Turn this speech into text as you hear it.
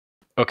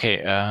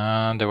Okay,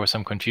 there was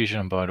some confusion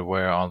about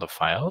where are all the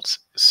files.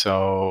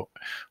 So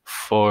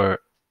for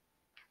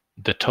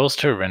the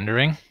toaster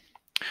rendering,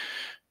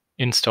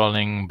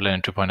 installing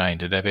Blender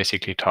 2.9, that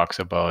basically talks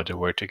about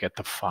where to get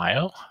the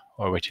file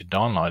or where to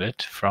download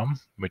it from,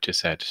 which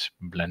is at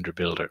Blender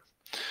Builder.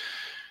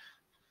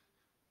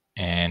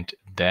 And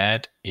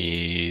that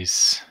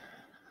is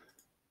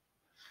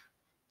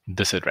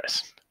this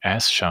address,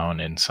 as shown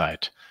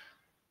inside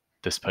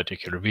this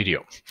particular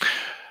video.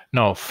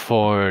 Now,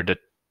 for the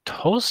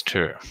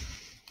toaster,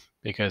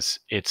 because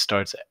it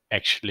starts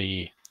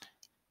actually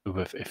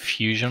with a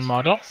fusion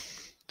model,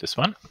 this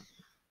one.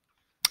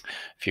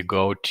 If you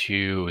go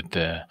to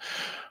the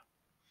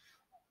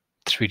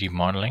 3D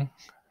modeling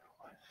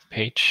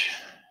page,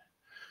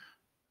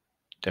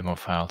 demo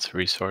files,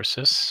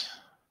 resources,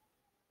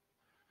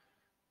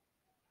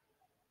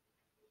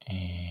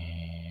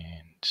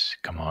 and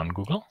come on,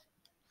 Google,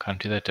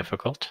 can't be that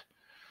difficult.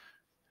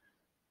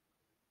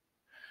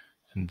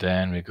 And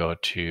then we go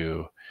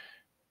to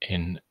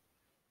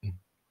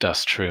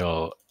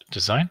industrial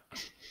design.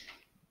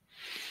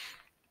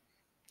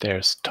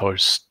 There's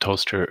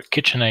Toaster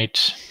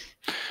KitchenAid,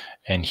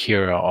 and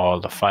here are all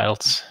the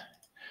files.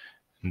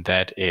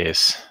 That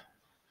is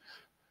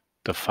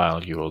the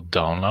file you will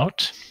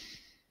download.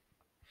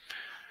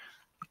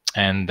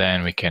 And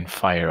then we can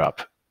fire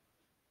up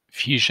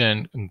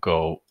Fusion,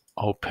 go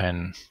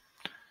open,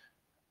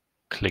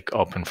 click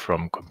open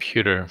from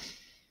computer,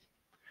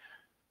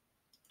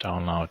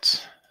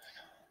 downloads,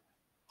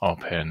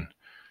 open,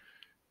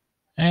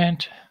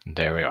 and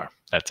there we are.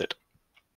 That's it.